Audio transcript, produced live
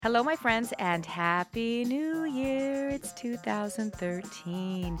Hello, my friends, and Happy New Year. It's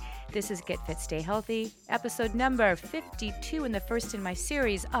 2013. This is Get Fit, Stay Healthy, episode number 52, and the first in my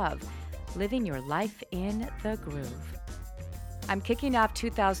series of Living Your Life in the Groove. I'm kicking off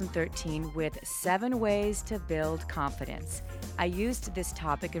 2013 with 7 ways to build confidence. I used this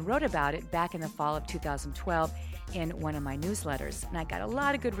topic and wrote about it back in the fall of 2012 in one of my newsletters, and I got a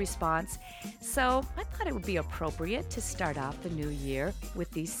lot of good response. So I thought it would be appropriate to start off the new year with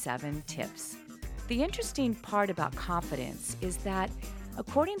these 7 tips. The interesting part about confidence is that,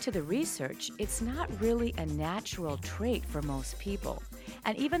 according to the research, it's not really a natural trait for most people.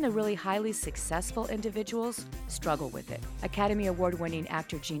 And even the really highly successful individuals struggle with it. Academy Award-winning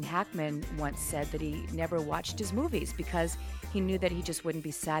actor Gene Hackman once said that he never watched his movies because he knew that he just wouldn't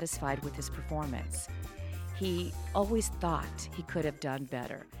be satisfied with his performance. He always thought he could have done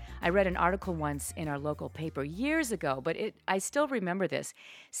better. I read an article once in our local paper years ago, but I still remember this,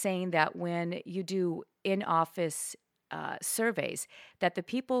 saying that when you do in-office surveys, that the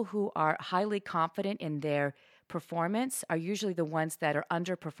people who are highly confident in their performance are usually the ones that are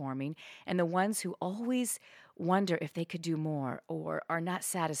underperforming, and the ones who always wonder if they could do more or are not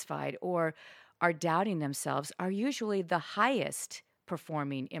satisfied or are doubting themselves are usually the highest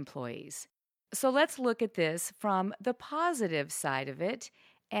performing employees. So let's look at this from the positive side of it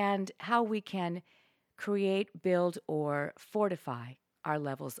and how we can create, build, or fortify our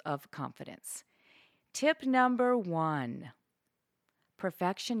levels of confidence. Tip number 1,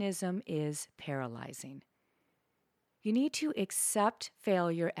 perfectionism is paralyzing. You need to accept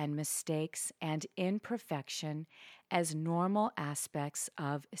failure and mistakes and imperfection as normal aspects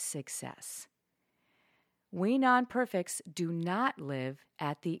of success. We non-perfects do not live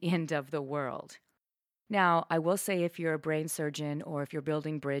at the end of the world. Now, I will say if you're a brain surgeon or if you're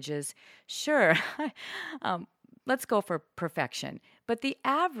building bridges, sure, let's go for perfection. But the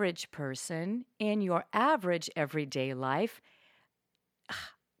average person in your average everyday life,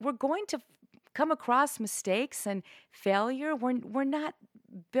 we're going to come across mistakes and failure. We're not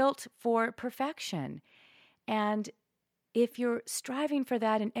built for perfection. And if you're striving for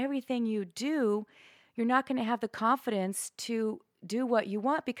that in everything you do, you're not going to have the confidence to do what you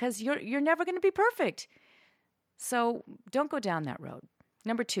want because you're never going to be perfect. So don't go down that road.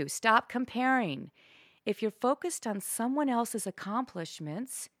 Number 2, stop comparing. If you're focused on someone else's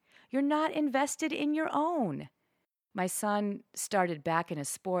accomplishments, you're not invested in your own. My son started back in a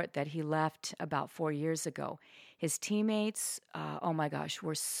sport that he left about 4 years ago. His teammates, oh my gosh,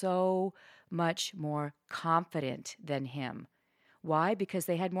 were so much more confident than him. Why? Because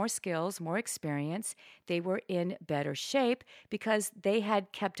they had more skills, more experience. They were in better shape because they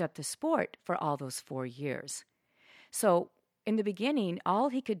had kept up the sport for all those 4 years. So in the beginning, all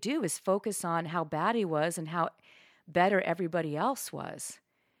he could do is focus on how bad he was and how better everybody else was.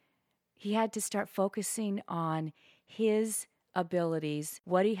 He had to start focusing on his abilities,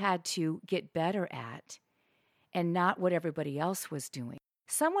 what he had to get better at, and not what everybody else was doing.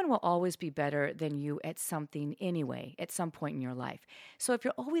 Someone will always be better than you at something anyway, at some point in your life. So if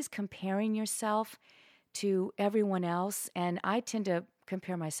you're always comparing yourself to everyone else, and I tend to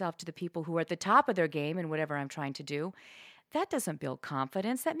compare myself to the people who are at the top of their game in whatever I'm trying to do, that doesn't build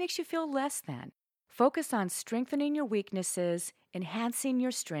confidence. That makes you feel less than. Focus on strengthening your weaknesses, enhancing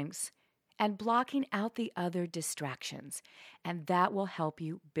your strengths, and blocking out the other distractions, and that will help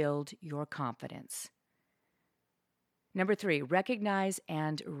you build your confidence. Number 3, recognize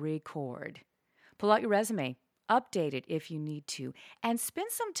and record. Pull out your resume, update it if you need to, and spend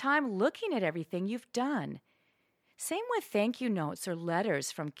some time looking at everything you've done. Same with thank you notes or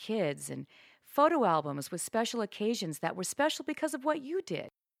letters from kids and photo albums with special occasions that were special because of what you did.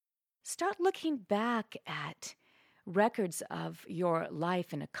 Start looking back at records of your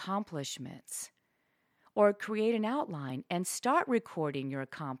life and accomplishments. Or create an outline and start recording your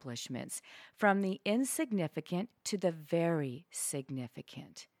accomplishments from the insignificant to the very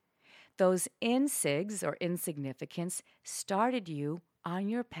significant. Those insigs or insignificance started you on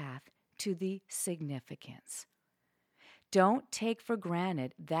your path to the significance. Don't take for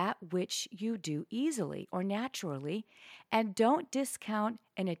granted that which you do easily or naturally, and don't discount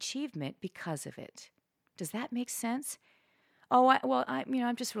an achievement because of it. Does that make sense? Oh,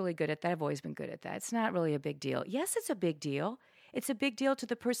 I'm just really good at that. I've always been good at that. It's not really a big deal. Yes, it's a big deal. It's a big deal to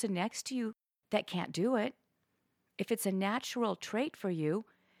the person next to you that can't do it. If it's a natural trait for you,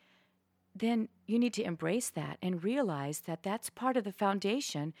 then you need to embrace that and realize that that's part of the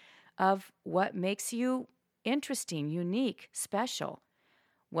foundation of what makes you interesting, unique, special,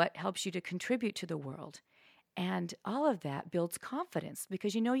 what helps you to contribute to the world. And all of that builds confidence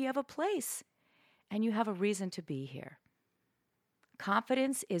because you know you have a place and you have a reason to be here.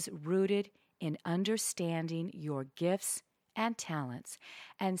 Confidence is rooted in understanding your gifts and talents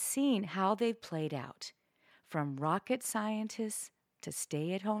and seeing how they've played out. From rocket scientists to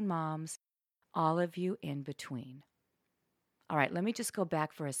stay-at-home moms, all of you in between. All right, let me just go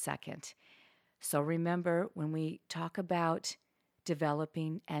back for a second. So remember, when we talk about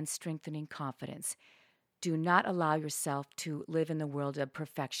developing and strengthening confidence, do not allow yourself to live in the world of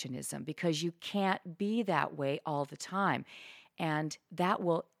perfectionism, because you can't be that way all the time. And that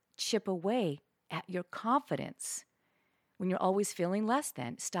will chip away at your confidence. When you're always feeling less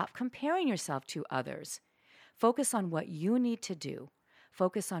than, stop comparing yourself to others. Focus on what you need to do.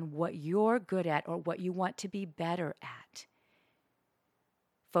 Focus on what you're good at or what you want to be better at.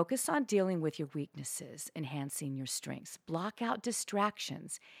 Focus on dealing with your weaknesses, enhancing your strengths. Block out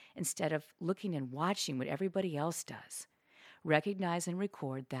distractions instead of looking and watching what everybody else does. Recognize and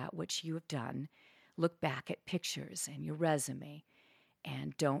record that which you have done. Look back at pictures and your resume.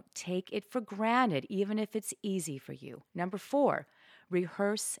 And don't take it for granted, even if it's easy for you. Number 4,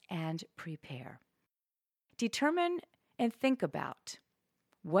 rehearse and prepare. Determine and think about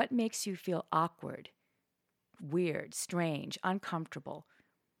what makes you feel awkward, weird, strange, uncomfortable.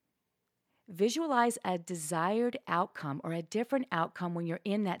 Visualize a desired outcome or a different outcome when you're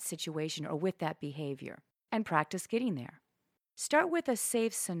in that situation or with that behavior, and practice getting there. Start with a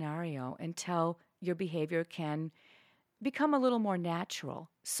safe scenario until your behavior can become a little more natural.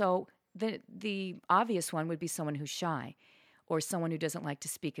 So the obvious one would be someone who's shy, or someone who doesn't like to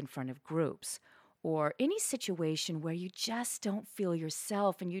speak in front of groups, or any situation where you just don't feel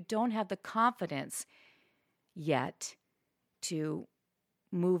yourself and you don't have the confidence yet to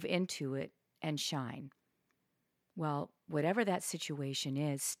move into it and shine. Well, whatever that situation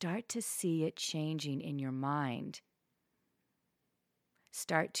is, start to see it changing in your mind.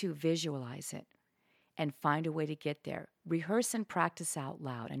 Start to visualize it and find a way to get there. Rehearse and practice out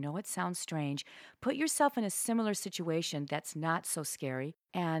loud. I know it sounds strange. Put yourself in a similar situation that's not so scary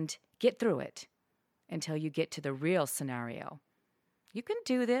and get through it until you get to the real scenario. You can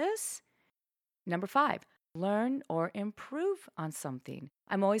do this. Number 5, learn or improve on something.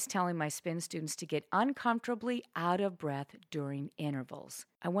 I'm always telling my spin students to get uncomfortably out of breath during intervals.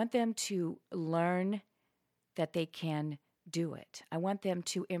 I want them to learn that they can do it. I want them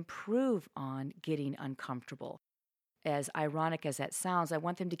to improve on getting uncomfortable. As ironic as that sounds, I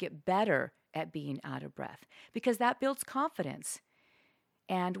want them to get better at being out of breath, because that builds confidence.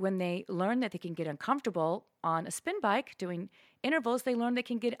 And when they learn that they can get uncomfortable on a spin bike doing intervals, they learn they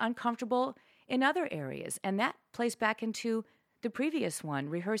can get uncomfortable in other areas. And that plays back into the previous one,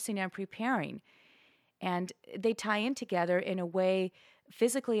 rehearsing and preparing. And they tie in together in a way,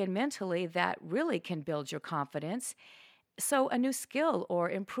 physically and mentally, that really can build your confidence. So a new skill or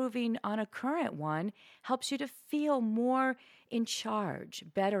improving on a current one helps you to feel more in charge,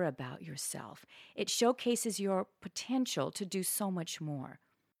 better about yourself. It showcases your potential to do so much more.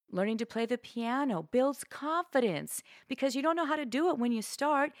 Learning to play the piano builds confidence, because you don't know how to do it when you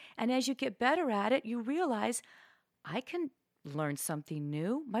start, and as you get better at it, you realize, I can learn something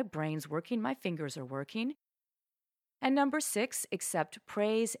new. My brain's working, my fingers are working. And number 6, accept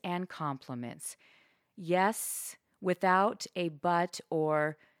praise and compliments. Yes, without a but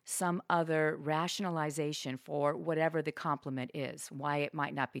or some other rationalization for whatever the compliment is, why it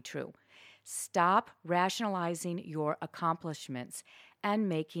might not be true. Stop rationalizing your accomplishments and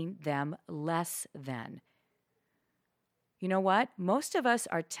making them less than. You know what? Most of us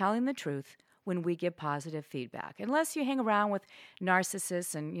are telling the truth when we give positive feedback. Unless you hang around with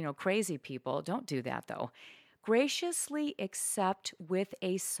narcissists and, crazy people. Don't do that, though. Graciously accept with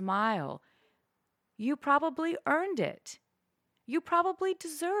a smile. You probably earned it. You probably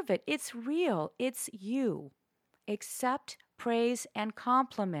deserve it. It's real. It's you. Accept praise and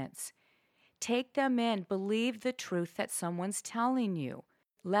compliments. Take them in. Believe the truth that someone's telling you.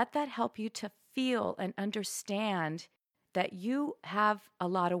 Let that help you to feel and understand that you have a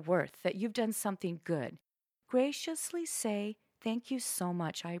lot of worth, that you've done something good. Graciously say, thank you so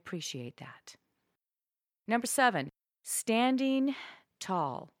much. I appreciate that. Number 7, standing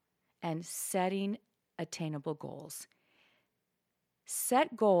tall and setting attainable goals.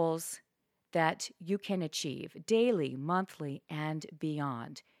 Set goals that you can achieve daily, monthly, and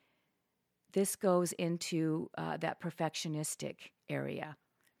beyond. This goes into that perfectionistic area.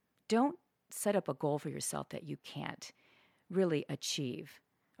 Don't set up a goal for yourself that you can't really achieve,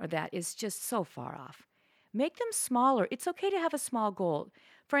 or that is just so far off. Make them smaller. It's okay to have a small goal.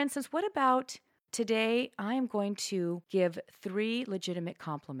 For instance, what about today I am going to give 3 legitimate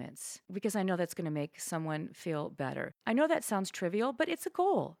compliments, because I know that's going to make someone feel better. I know that sounds trivial, but it's a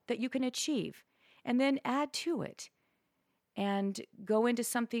goal that you can achieve. And then add to it. and go into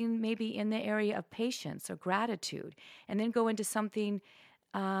something maybe in the area of patience or gratitude, and then go into something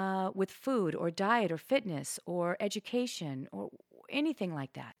with food or diet or fitness or education or anything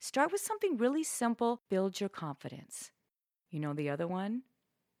like that. Start with something really simple. Build your confidence. You know the other one?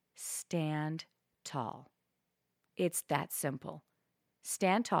 Stand tall. It's that simple.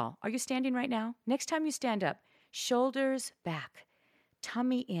 Stand tall. Are you standing right now? Next time you stand up, shoulders back,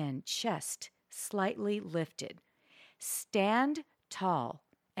 tummy in, chest slightly lifted. Stand tall,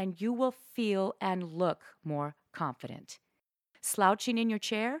 and you will feel and look more confident. Slouching in your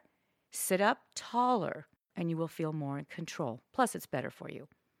chair, sit up taller, and you will feel more in control. Plus, it's better for you.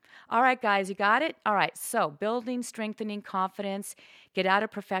 All right, guys, you got it? All right, so building, strengthening confidence. Get out of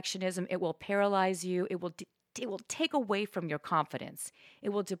perfectionism. It will paralyze you. It will take away from your confidence. It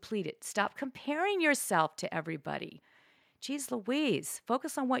will deplete it. Stop comparing yourself to everybody. Geez Louise,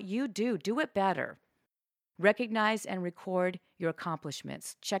 focus on what you do. Do it better. Recognize and record your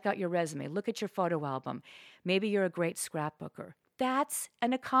accomplishments. Check out your resume. Look at your photo album. Maybe you're a great scrapbooker. That's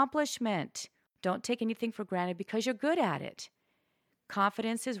an accomplishment. Don't take anything for granted because you're good at it.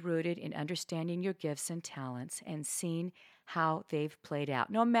 Confidence is rooted in understanding your gifts and talents and seeing how they've played out,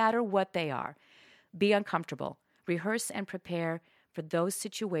 no matter what they are. Be uncomfortable. Rehearse and prepare for those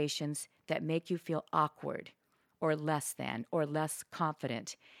situations that make you feel awkward or less than or less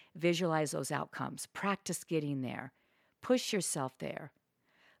confident. Visualize those outcomes. Practice getting there. Push yourself there.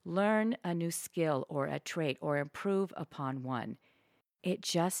 Learn a new skill or a trait or improve upon one. It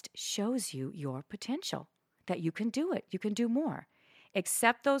just shows you your potential, that you can do it. You can do more.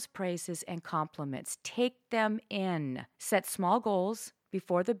 Accept those praises and compliments. Take them in. Set small goals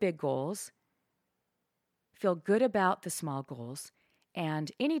before the big goals. Feel good about the small goals.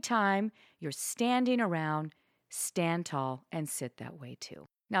 And anytime you're standing around, stand tall and sit that way too.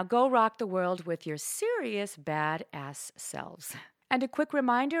 Now go rock the world with your serious badass selves. And a quick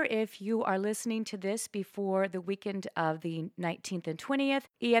reminder, if you are listening to this before the weekend of the 19th and 20th,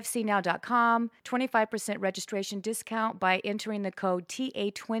 efcnow.com, 25% registration discount by entering the code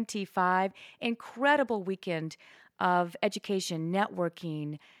TA25. Incredible weekend of education,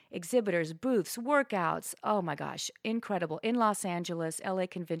 networking, exhibitors, booths, workouts. Oh my gosh, incredible. In Los Angeles, LA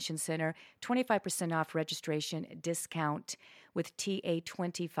Convention Center, 25% off registration discount with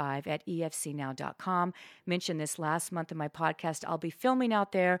TA25 at efcnow.com. Mentioned this last month in my podcast. I'll be filming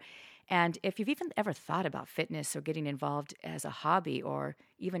out there. And if you've even ever thought about fitness or getting involved as a hobby or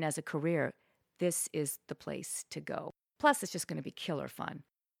even as a career, this is the place to go. Plus, it's just going to be killer fun.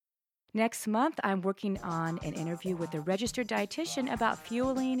 Next month, I'm working on an interview with a registered dietitian about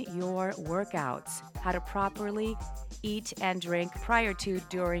fueling your workouts, how to properly eat and drink prior to,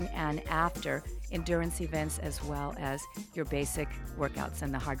 during, and after endurance events, as well as your basic workouts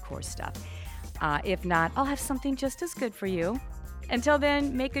and the hardcore stuff. If not, I'll have something just as good for you. Until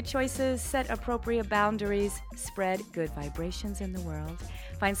then, make good choices, set appropriate boundaries, spread good vibrations in the world,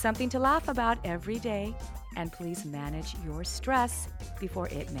 find something to laugh about every day, and please manage your stress before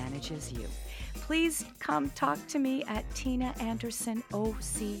it manages you. Please come talk to me at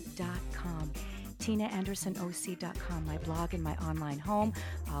tinaandersonoc.com. tinaandersonoc.com, my blog and my online home.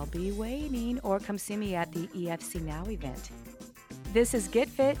 I'll be waiting, or come see me at the EFC Now event. This is Get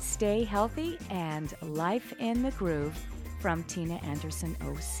Fit, Stay Healthy, and Life in the Groove from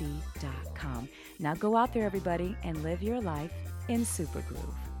tinaandersonoc.com. Now go out there, everybody, and live your life in Super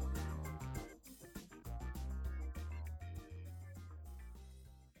Groove.